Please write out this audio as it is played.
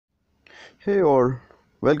Hey all,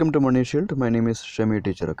 welcome to Money Shield. My name is Shami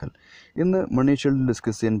Teacherakal. ഇന്ന് മണി shield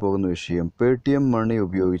discuss ചെയ്യാൻ പോകുന്ന വിഷയം Paytm മണി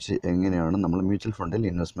ഉപയോഗിച്ച് എങ്ങനെയാണ് നമ്മൾ മ്യൂച്വൽ ഫണ്ടിൽ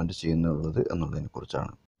ഇൻവെസ്റ്റ്മെൻറ്റ് ചെയ്യുന്നുള്ളത്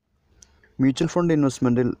എന്നുള്ളതിനെക്കുറിച്ചാണ്. മ്യൂച്വൽ ഫണ്ട്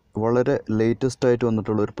ഇൻവെസ്റ്റ്മെൻറ്റിൽ വളരെ ലേറ്റസ്റ്റ് ആയിട്ട്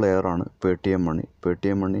വന്നിട്ടുള്ള ഒരു പ്ലെയറാണ് പേടിഎം മണി.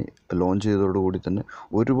 പേടിഎം മണി ലോഞ്ച് ചെയ്തതോടുകൂടി തന്നെ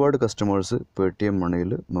ഒരുപാട് കസ്റ്റമേഴ്സ് പേടിഎം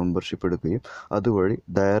മണിയിൽ മെമ്പർഷിപ്പ് എടുക്കുകയും അതുവഴി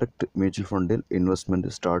ഡയറക്റ്റ് മ്യൂച്വൽ ഫണ്ടിൽ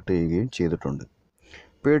ഇൻവെസ്റ്റ്മെൻറ്റ് സ്റ്റാർട്ട് ചെയ്യുകയും ചെയ്തിട്ടുണ്ട്.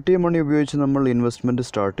 പേടിഎം മണി ഉപയോഗിച്ച് നമ്മൾ ഇൻവെസ്റ്റ്മെൻറ്റ്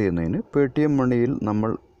സ്റ്റാർട്ട് ചെയ്യുന്നതിന് പേടിഎം മണിയിൽ നമ്മൾ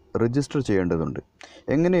രജിസ്റ്റർ ചെയ്യേണ്ടതുണ്ട്.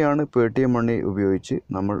 എങ്ങനെയാണ് പേടിഎം മണി ഉപയോഗിച്ച്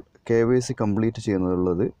നമ്മൾ KYC കംപ്ലീറ്റ്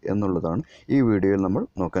ചെയ്യുന്നുള്ളത് എന്നുള്ളതാണ് ഈ വീഡിയോയിൽ നമ്മൾ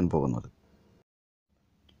നോക്കാൻ പോകുന്നത്.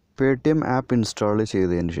 പേടിഎം ആപ്പ് ഇൻസ്റ്റാൾ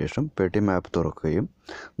ചെയ്തതിന് ശേഷം പേടിഎം ആപ്പ് തുറക്കുകയും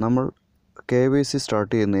നമ്മൾ KYC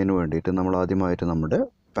സ്റ്റാർട്ട് ചെയ്യുന്നതിന് വേണ്ടിയിട്ട് നമ്മൾ ആദ്യമായിട്ട് നമ്മുടെ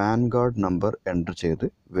പാൻ കാർഡ് നമ്പർ എൻ്റർ ചെയ്ത്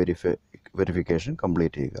വെരിഫിക്കേഷൻ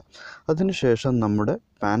കംപ്ലീറ്റ് ചെയ്യുക. അതിനുശേഷം നമ്മുടെ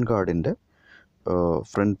പാൻ കാർഡിൻ്റെ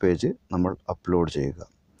ഫ്രണ്ട് പേജ് നമ്മൾ അപ്ലോഡ് ചെയ്യുക.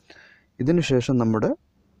 ഇതിന് ശേഷം നമ്മുടെ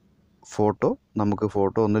ഫോട്ടോ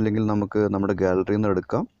ഒന്നുമില്ലെങ്കിൽ നമുക്ക് നമ്മുടെ ഗാലറിയിൽ നിന്ന്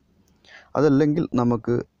എടുക്കാം, അതല്ലെങ്കിൽ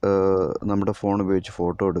നമുക്ക് നമ്മുടെ ഫോൺ ഉപയോഗിച്ച്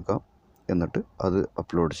ഫോട്ടോ എടുക്കാം, എന്നിട്ട് അത്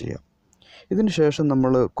അപ്ലോഡ് ചെയ്യാം. ഇതിന് ശേഷം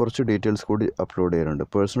നമ്മൾ കുറച്ച് ഡീറ്റെയിൽസ് കൂടി അപ്ലോഡ് ചെയ്യാറുണ്ട്.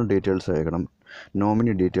 പേഴ്സണൽ ഡീറ്റെയിൽസ് അയക്കണം,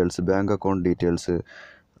 nominee details, bank account details,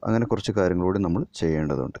 അങ്ങനെ കുറച്ച് കാര്യങ്ങൾ കൂടി നമ്മൾ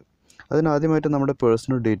ചെയ്യേണ്ടതുണ്ട്. അതിനാദ്യമായിട്ട് നമ്മുടെ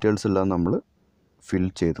പേഴ്സണൽ ഡീറ്റെയിൽസ് എല്ലാം നമ്മൾ ഫിൽ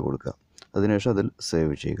ചെയ്ത് കൊടുക്കുക. അതിനുശേഷം അതിൽ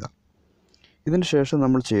സേവ് ചെയ്യുക. ഇതിന് ശേഷം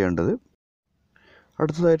നമ്മൾ ചെയ്യേണ്ടത്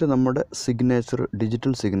അടുത്തതായിട്ട് നമ്മുടെ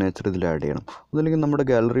ഡിജിറ്റൽ സിഗ്നേച്ചർ ഇതിൽ ആഡ് ചെയ്യണം. ഒന്നുമില്ലെങ്കിൽ നമ്മുടെ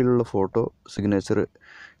ഗാലറിയിലുള്ള ഫോട്ടോ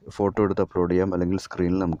എടുത്ത് അപ്ലോഡ് ചെയ്യാം, അല്ലെങ്കിൽ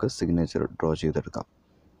സ്ക്രീനിൽ നമുക്ക് സിഗ്നേച്ചർ ഡ്രോ ചെയ്തെടുക്കാം.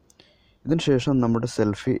 ഇതിന് ശേഷം നമ്മുടെ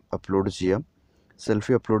സെൽഫി അപ്ലോഡ് ചെയ്യാം.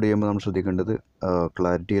 സെൽഫി അപ്ലോഡ് ചെയ്യുമ്പോൾ നമ്മൾ ശ്രദ്ധിക്കേണ്ടത്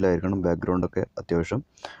ക്ലാരിറ്റിയിലായിരിക്കണം, ബാക്ക്ഗ്രൗണ്ടൊക്കെ അത്യാവശ്യം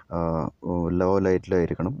ലോ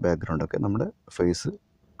ലൈറ്റിലായിരിക്കണം. ബാക്ക്ഗ്രൗണ്ടൊക്കെ നമ്മുടെ ഫേസ്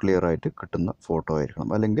ക്ലിയർ ആയിട്ട് കിട്ടുന്ന ഫോട്ടോ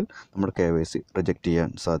ആയിരിക്കണം, അല്ലെങ്കിൽ നമ്മുടെ KYC റിജക്റ്റ് ചെയ്യാൻ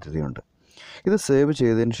സാധ്യതയുണ്ട്. ഇത് സേവ്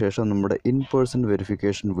ചെയ്തതിന് ശേഷം നമ്മുടെ in person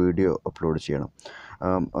verification video upload ചെയ്യണം.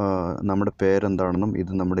 നമ്മുടെ പേരെന്താണെന്നും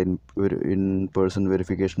ഇത് നമ്മുടെ ഇൻ പേഴ്സൺ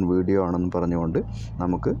വെരിഫിക്കേഷൻ വീഡിയോ ആണെന്നും പറഞ്ഞുകൊണ്ട്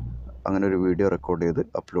നമുക്ക് അങ്ങനെ ഒരു വീഡിയോ റെക്കോർഡ് ചെയ്ത്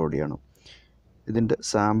അപ്ലോഡ് ചെയ്യണം. ഇതിൻ്റെ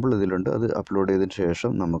സാമ്പിൾ ഇതിലുണ്ട്. അത് അപ്ലോഡ് ചെയ്തതിന്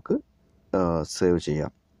ശേഷം നമുക്ക് സേവ്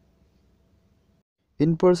ചെയ്യാം.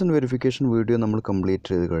 ഇൻ പേഴ്സൺ വെരിഫിക്കേഷൻ വീഡിയോ നമ്മൾ കംപ്ലീറ്റ്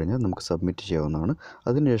ചെയ്ത് കഴിഞ്ഞാൽ നമുക്ക് സബ്മിറ്റ് ചെയ്യാവുന്നതാണ്.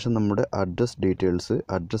 അതിനുശേഷം നമ്മുടെ അഡ്രസ് ഡീറ്റെയിൽസ്,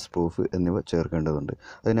 അഡ്രസ് പ്രൂഫ് എന്നിവ ചേർക്കേണ്ടതുണ്ട്.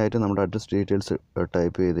 അതിനായിട്ട് നമ്മുടെ അഡ്രസ് ഡീറ്റെയിൽസ്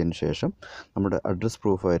ടൈപ്പ് ചെയ്തതിന് ശേഷം നമ്മുടെ അഡ്രസ്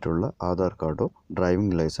പ്രൂഫായിട്ടുള്ള ആധാർ കാർഡോ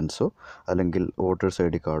ഡ്രൈവിംഗ് ലൈസൻസോ അല്ലെങ്കിൽ വോട്ടേഴ്സ്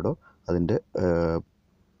ID കാർഡോ അതിൻ്റെ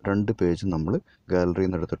 2 പേജ് നമ്മൾ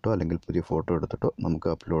ഗാലറിയിൽ നിന്ന് എടുത്തിട്ടോ അല്ലെങ്കിൽ പുതിയ ഫോട്ടോ എടുത്തിട്ടോ നമുക്ക്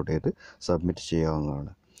അപ്ലോഡ് ചെയ്ത് സബ്മിറ്റ്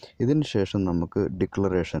ചെയ്യാവുന്നതാണ്. ഇതിന് ശേഷം നമുക്ക്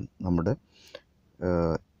ഡിക്ലറേഷൻ, നമ്മുടെ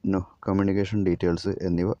കമ്മ്യൂണിക്കേഷൻ ഡീറ്റെയിൽസ്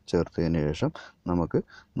എന്നിവ ചേർത്തതിന് ശേഷം നമുക്ക്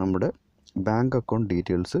നമ്മുടെ ബാങ്ക് അക്കൗണ്ട്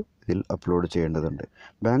ഡീറ്റെയിൽസ് ഇതിൽ അപ്ലോഡ് ചെയ്യേണ്ടതുണ്ട്.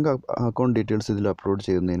 ബാങ്ക് അക്കൗണ്ട് ഡീറ്റെയിൽസ് ഇതിൽ അപ്ലോഡ്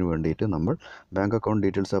ചെയ്യുന്നതിന് വേണ്ടിയിട്ട് നമ്മൾ ബാങ്ക് അക്കൗണ്ട്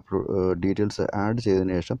ഡീറ്റെയിൽസ് ആഡ്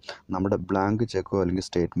ചെയ്തതിന് ശേഷം നമ്മുടെ ബ്ലാങ്ക് ചെക്കോ അല്ലെങ്കിൽ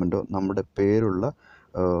സ്റ്റേറ്റ്മെൻറ്റോ നമ്മുടെ പേരുള്ള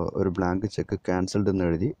ഒരു ബ്ലാങ്ക് ചെക്ക് ക്യാൻസൽഡ് എന്ന്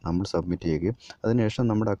എഴുതി നമ്മൾ സബ്മിറ്റ് ചെയ്യുകയും അതിനുശേഷം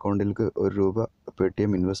നമ്മുടെ അക്കൗണ്ടിലേക്ക് ₹1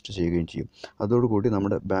 പേടിഎം ഇൻവെസ്റ്റ് ചെയ്യുകയും ചെയ്യും. അതോടുകൂടി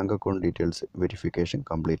നമ്മുടെ bank account details verification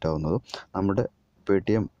complete ആവുന്നതും നമ്മുടെ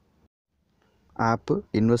പേടിഎം ആപ്പ്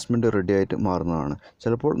ഇൻവെസ്റ്റ്മെൻറ്റ് റെഡി ആയിട്ട് മാറുന്നതാണ്.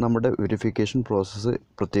 ചിലപ്പോൾ നമ്മുടെ വെരിഫിക്കേഷൻ പ്രോസസ്സ്,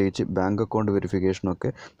 പ്രത്യേകിച്ച് ബാങ്ക് അക്കൗണ്ട് വെരിഫിക്കേഷനൊക്കെ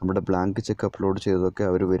നമ്മുടെ ബ്ലാങ്ക് ചെക്ക് അപ്ലോഡ് ചെയ്തതൊക്കെ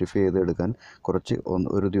അവർ വെരിഫൈ ചെയ്തെടുക്കാൻ കുറച്ച്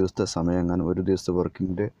ഒരു ദിവസത്തെ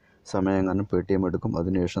വർക്കിംഗ് സമയം പേടിഎം എടുക്കും.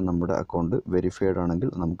 അതിനുശേഷം നമ്മുടെ അക്കൗണ്ട് വെരിഫൈഡ് ആണെങ്കിൽ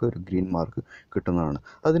നമുക്ക് ഒരു ഗ്രീൻ മാർക്ക് കിട്ടുന്നതാണ്.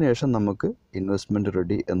 അതിനുശേഷം നമുക്ക് ഇൻവെസ്റ്റ്മെൻറ്റ്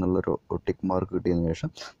റെഡി എന്നുള്ളൊരു ടിക്ക് മാർക്ക് കിട്ടിയതിന്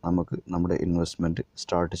ശേഷം നമുക്ക് നമ്മുടെ ഇൻവെസ്റ്റ്മെൻറ്റ്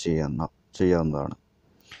സ്റ്റാർട്ട് ചെയ്യാവുന്നതാണ്.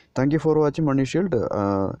 Thank you for watching money shield.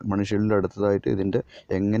 മണി ഷീൽഡിൽ അടുത്തതായിട്ട് ഇതിൻ്റെ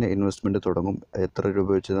എങ്ങനെ ഇൻവെസ്റ്റ്മെൻറ്റ് തുടങ്ങും, എത്ര രൂപ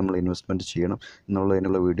വെച്ച് നമ്മൾ ഇൻവെസ്റ്റ്മെൻറ്റ് ചെയ്യണം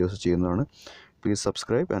എന്നുള്ളതിനുള്ള വീഡിയോസ് ചെയ്യുന്നതാണ്. Please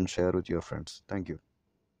subscribe and share with your friends. Thank you.